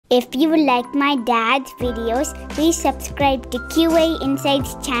If you like my dad's videos, please subscribe to QA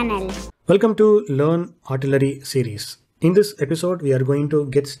Insights channel. Welcome to Learn Artillery series. In this episode, we are going to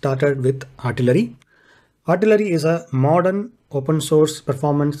get started with Artillery. Artillery is a modern open source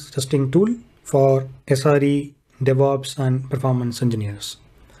performance testing tool for SRE, DevOps, and performance engineers.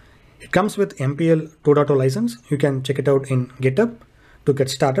 It comes with MPL 2.0 license. You can check it out in GitHub to get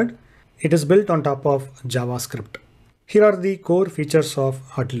started. It is built on top of JavaScript. Here are the core features of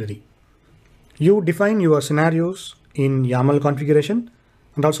Artillery. You define your scenarios in YAML configuration,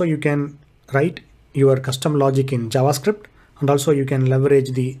 and also you can write your custom logic in JavaScript, and also you can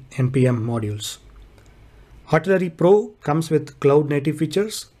leverage the NPM modules. Artillery Pro comes with cloud native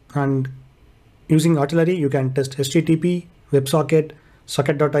features, and using Artillery you can test HTTP, WebSocket,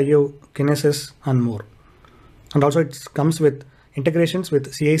 Socket.io, Kinesis, and more. And also it comes with integrations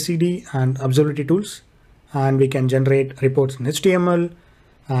with CI/CD and observability tools, and we can generate reports in HTML,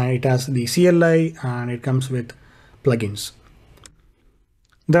 and it has the CLI, and it comes with plugins.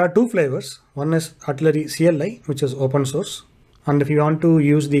 There are two flavors. One is Artillery CLI, which is open source, and if you want to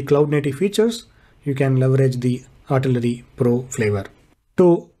use the cloud native features, you can leverage the Artillery Pro flavor.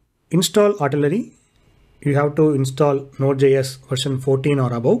 To install Artillery, you have to install Node.js version 14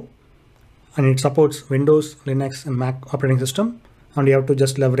 or above, and it supports Windows, Linux, and Mac operating system, and you have to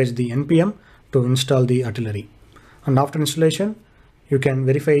just leverage the npm to install the Artillery. And after installation, you can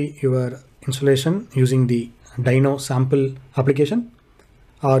verify your installation using the Dino sample application,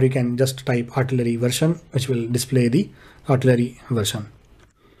 or you can just type Artillery version, which will display the Artillery version.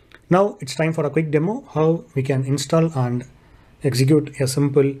 Now it's time for a quick demo how we can install and execute a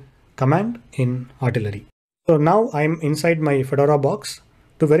simple command in Artillery. So now I'm inside my Fedora box.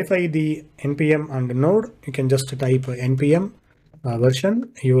 To verify the npm and node, you can just type npm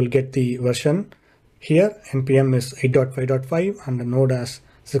version. You will get the version here. npm is 8.5.5 and the node as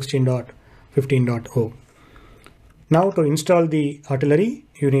 16.15.0. Now to install the Artillery,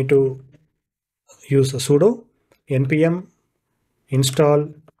 you need to use a sudo npm install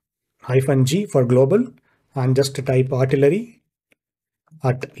 -g for global, and just type Artillery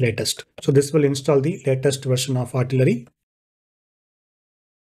at latest. So this will install the latest version of Artillery.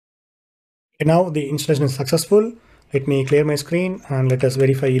 And now the installation is successful. Let me clear my screen and let us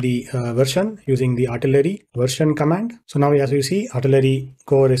verify the version using the Artillery version command. So now as you see, Artillery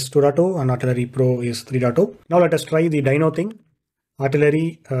core is 2.0 and Artillery Pro is 3.0. Now let us try the Dino thing.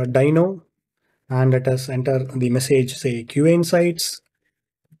 Artillery Dino, and let us enter the message, say QA Insights,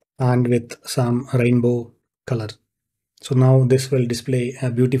 and with some rainbow color. So now this will display a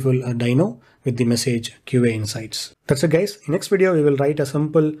beautiful Dino with the message QA Insights. That's it guys. In next video, we will write a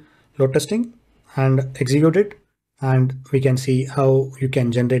simple load testing and execute it, and we can see how you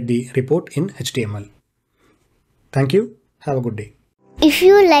can generate the report in HTML. Thank you. Have a good day. If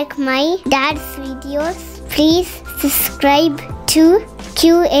you like my dad's videos, please subscribe to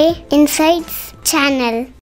QA Insights channel.